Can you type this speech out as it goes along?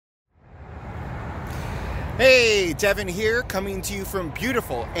Hey, Devin here, coming to you from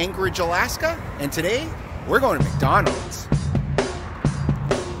beautiful Anchorage, Alaska, and today we're going to McDonald's.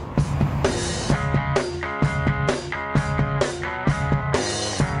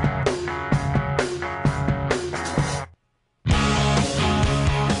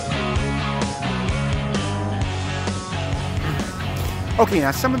 Okay,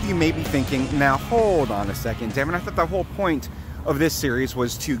 now some of you may be thinking, now hold on a second, Devin, I thought the whole point of this series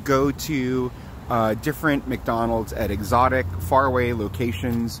was to go to different McDonald's at exotic, faraway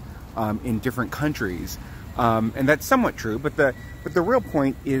locations in different countries, and that's somewhat true. But the real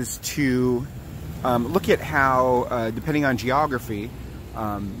point is to look at how, depending on geography,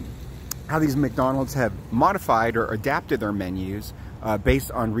 how these McDonald's have modified or adapted their menus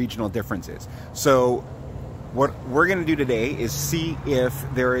based on regional differences. So what we're going to do today is see if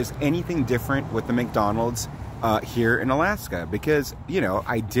there is anything different with the McDonald's here in Alaska, because, you know,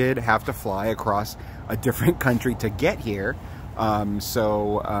 I did have to fly across a different country to get here.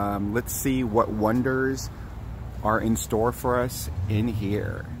 So let's see what wonders are in store for us in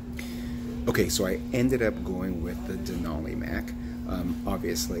here. Okay, so I ended up going with the Denali Mac.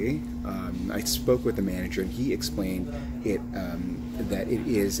 Obviously, I spoke with the manager and he explained that it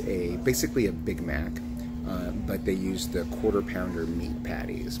is basically a Big Mac. But they use the quarter-pounder meat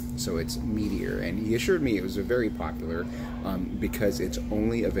patties, so it's meatier. And he assured me it was very popular because it's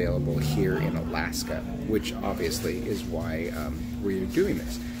only available here in Alaska, which obviously is why we're doing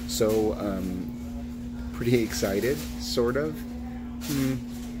this. So, pretty excited, sort of.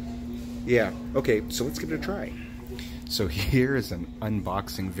 Yeah, okay, so let's give it a try. So here is an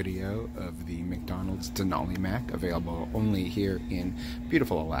unboxing video of the McDonald's Denali Mac, available only here in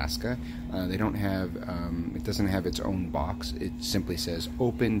beautiful Alaska. They don't have, it doesn't have its own box. It simply says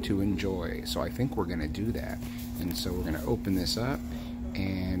open to enjoy. So I think we're gonna do that. And so we're gonna open this up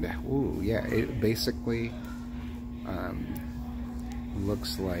and, ooh, yeah, it basically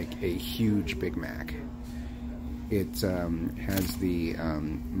looks like a huge Big Mac. It has the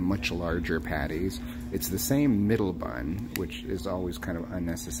much larger patties. It's the same middle bun, which is always kind of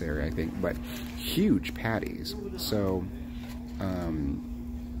unnecessary, I think, but huge patties. So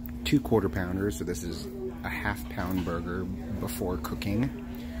 2 quarter-pounders, so this is a half-pound burger before cooking.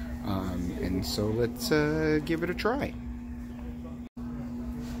 And so let's give it a try.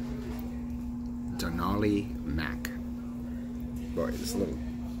 Denali Mac. Boy, it's a little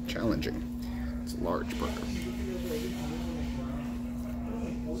challenging. It's a large burger.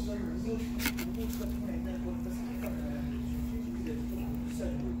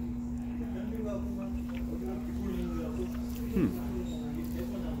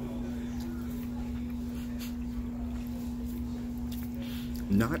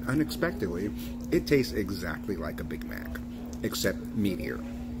 Not unexpectedly, it tastes exactly like a Big Mac, except meatier.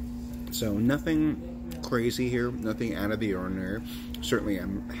 So nothing crazy here, nothing out of the ordinary. Certainly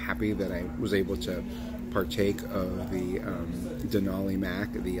I'm happy that I was able to partake of the Denali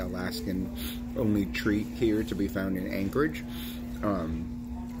Mac, the Alaskan only treat here to be found in Anchorage.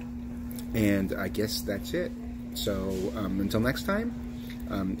 And I guess that's it. So until next time,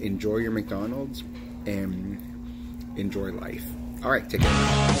 enjoy your McDonald's and enjoy life. All right, take care.